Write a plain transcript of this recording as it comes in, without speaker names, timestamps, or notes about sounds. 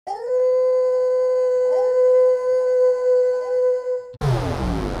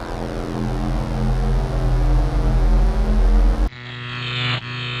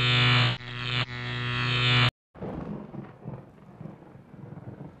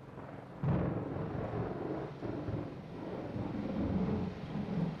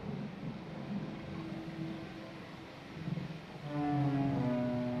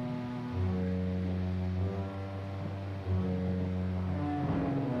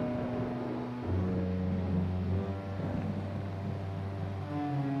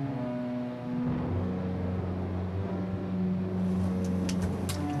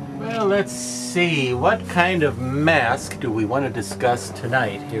let's see, what kind of mask do we want to discuss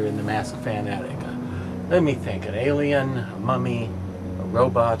tonight here in the Mask Fan Attic? Let me think. An alien, a mummy, a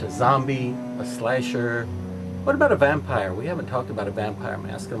robot, a zombie, a slasher. What about a vampire? We haven't talked about a vampire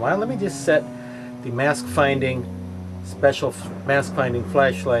mask in a while. Let me just set the special mask finding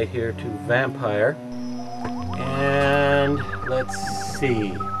flashlight here to vampire. And let's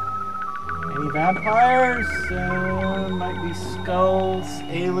see. Any vampires? Might be skulls,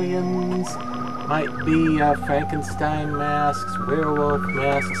 aliens, might be Frankenstein masks, werewolf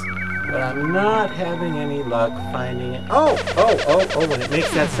masks, but I'm not having any luck finding it. Oh, when it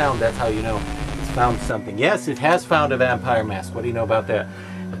makes that sound, that's how you know it's found something. Yes, it has found a vampire mask. What do you know about that?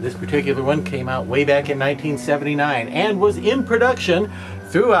 This particular one came out way back in 1979 and was in production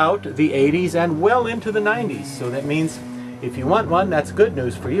throughout the 80s and well into the 90s. So that means if you want one, that's good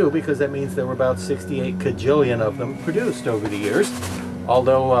news for you, because that means there were about 68 kajillion of them produced over the years,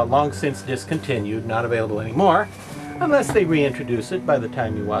 although long since discontinued, not available anymore, unless they reintroduce it by the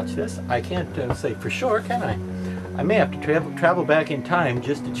time you watch this. I can't say for sure, can I? I may have to travel back in time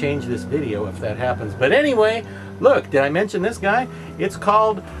just to change this video if that happens. But anyway, look, did I mention this guy? It's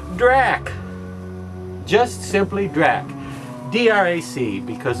called Drac. Just simply Drac. D-R-A-C,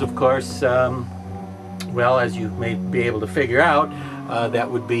 because of course, well, as you may be able to figure out,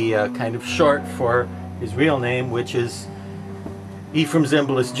 that would be kind of short for his real name, which is Ephraim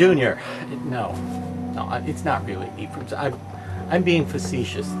Zimbalist Jr. No, it's not really Ephraim. I'm being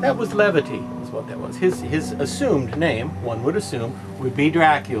facetious. That was levity, is what that was. His assumed name, one would assume, would be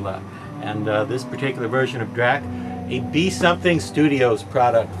Dracula. And this particular version of Drac, a Be Something Studios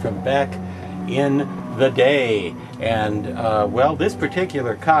product from back in the day. And, well, this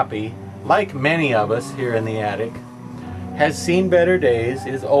particular copy, like many of us here in the attic, has seen better days,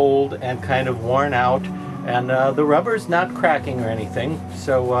 is old and kind of worn out, and the rubber's not cracking or anything,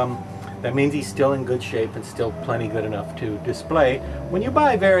 so that means he's still in good shape and still plenty good enough to display. When you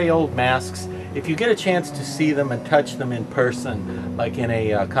buy very old masks, if you get a chance to see them and touch them in person, like in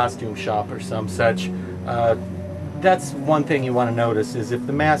a costume shop or some such, that's one thing you want to notice, is if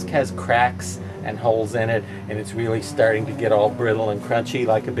the mask has cracks and holes in it, and it's really starting to get all brittle and crunchy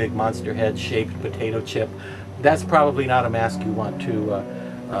like a big monster head shaped potato chip, that's probably not a mask you want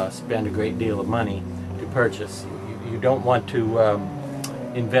to spend a great deal of money to purchase. You don't want to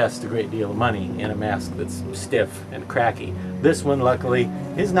invest a great deal of money in a mask that's stiff and cracky. This one, luckily,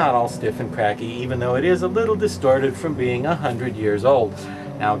 is not all stiff and cracky, even though it is a little distorted from being 100 years old.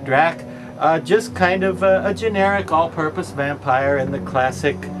 Now, Drac, just kind of a generic all-purpose vampire in the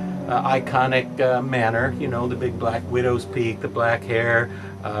classic iconic manner, you know, the big black widow's peak, the black hair,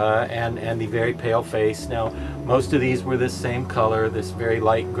 and the very pale face. Now, most of these were this same color, this very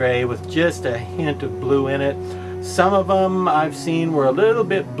light gray with just a hint of blue in it. Some of them I've seen were a little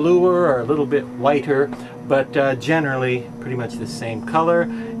bit bluer or a little bit whiter, but generally pretty much the same color.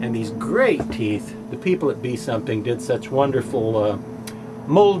 And these great teeth. The people at Be Something did such wonderful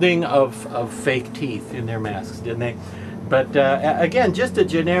molding of fake teeth in their masks, didn't they? But again, just a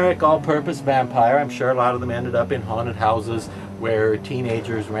generic all-purpose vampire. I'm sure a lot of them ended up in haunted houses where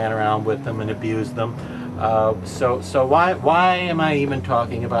teenagers ran around with them and abused them. So why am I even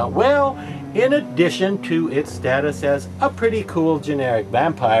talking about? Well, in addition to its status as a pretty cool generic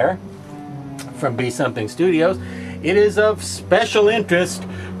vampire from Be Something Studios, it is of special interest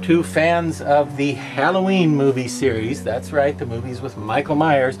to fans of the Halloween movie series. That's right, the movies with Michael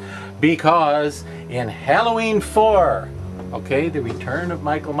Myers, because in Halloween 4, okay, the return of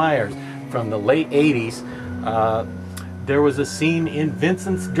Michael Myers from the late 80s, there was a scene in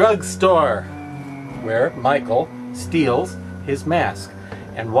Vincent's drugstore where Michael steals his mask.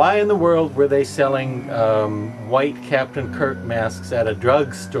 And why in the world were they selling white Captain Kirk masks at a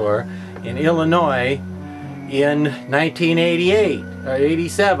drugstore in Illinois in 1988 or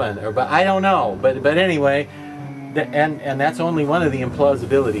 87? Or, but I don't know. But anyway, and that's only one of the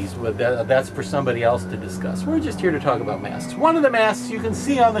implausibilities. That's for somebody else to discuss. We're just here to talk about masks. One of the masks you can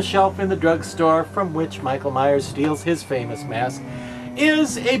see on the shelf in the drugstore from which Michael Myers steals his famous mask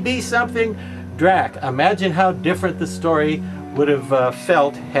is a Be Something Drac. Imagine how different the story would have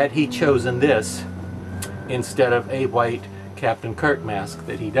felt had he chosen this instead of a white Captain Kirk mask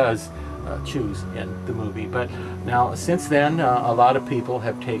that he does choose in the movie. But now, since then, a lot of people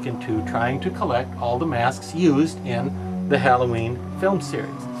have taken to trying to collect all the masks used in the Halloween film series.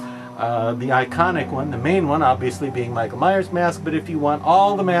 The iconic one, the main one, obviously being Michael Myers' mask, but if you want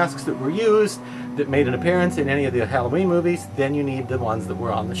all the masks that were used that made an appearance in any of the Halloween movies, then you need the ones that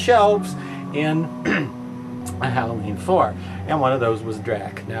were on the shelves in Halloween 4, and one of those was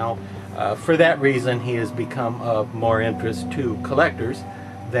Drac. Now, for that reason, he has become of more interest to collectors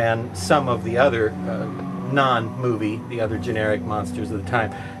than some of the other non-movie, the other generic monsters of the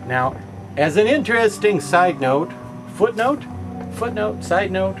time. Now, as an interesting side note, footnote,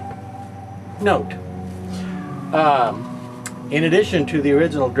 side note, note, in addition to the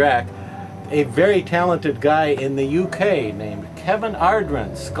original Drac, a very talented guy in the UK named Kevin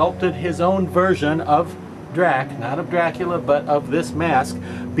Ardren sculpted his own version of Drac, not of Dracula, but of this mask,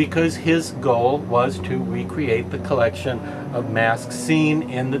 because his goal was to recreate the collection of masks seen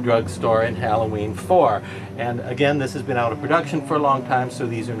in the drugstore in Halloween 4. And again, this has been out of production for a long time, so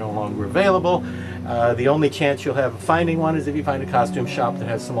these are no longer available. The only chance you'll have of finding one is if you find a costume shop that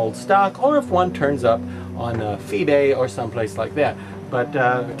has some old stock, or if one turns up on eBay or someplace like that. But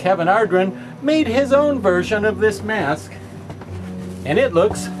Kevin Ardren made his own version of this mask, and it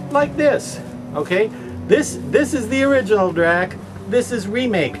looks like this. Okay, this is the original Drac. This is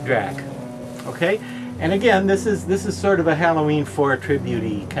remake Drac. Okay, and again, this is sort of a Halloween 4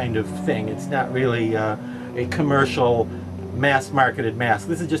 tribute-y kind of thing. It's not really a commercial, mass-marketed mask.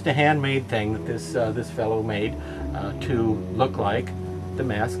 This is just a handmade thing that this fellow made to look like the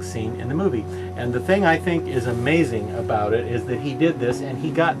mask seen in the movie. And the thing I think is amazing about it is that he did this, and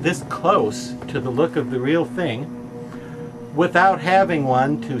he got this close to the look of the real thing without having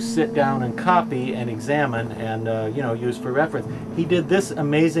one to sit down and copy and examine and you know, use for reference. He did this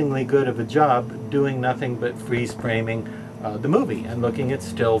amazingly good of a job doing nothing but freeze framing the movie and looking at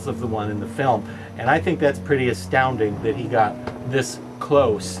stills of the one in the film. And I think that's pretty astounding that he got this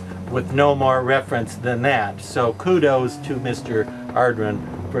close with no more reference than that. So kudos to Mr. Ardren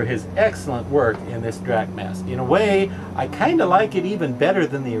for his excellent work in this Drac mask. In a way, I kind of like it even better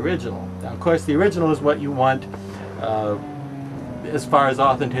than the original. Now, of course, the original is what you want as far as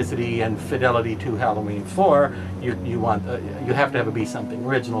authenticity and fidelity to Halloween 4. You want you have to have it be something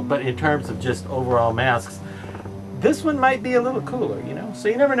original. But in terms of just overall masks, this one might be a little cooler, you know. So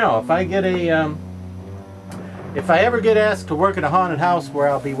you never know. If I get a if I ever get asked to work at a haunted house where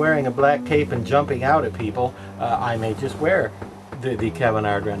I'll be wearing a black cape and jumping out at people, I may just wear the Kevin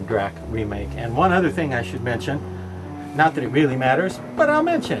Ardren Drac remake. And one other thing I should mention, not that it really matters, but I'll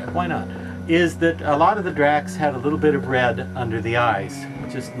mention it, why not, is that a lot of the Dracs had a little bit of red under the eyes.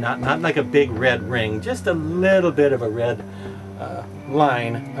 Just not like a big red ring, just a little bit of a red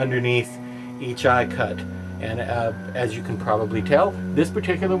line underneath each eye cut. And as you can probably tell, this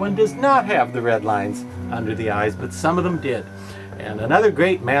particular one does not have the red lines under the eyes, but some of them did. And another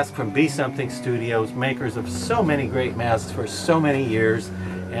great mask from Be Something Studios, makers of so many great masks for so many years,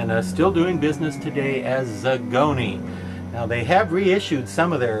 and still doing business today as Zagoni. Now, they have reissued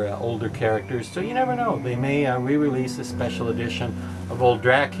some of their older characters, so you never know. They may re-release a special edition of Old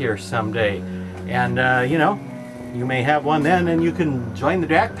Drac here someday. And, you know, you may have one then, and you can join the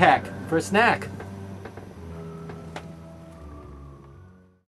Drac Pack for a snack.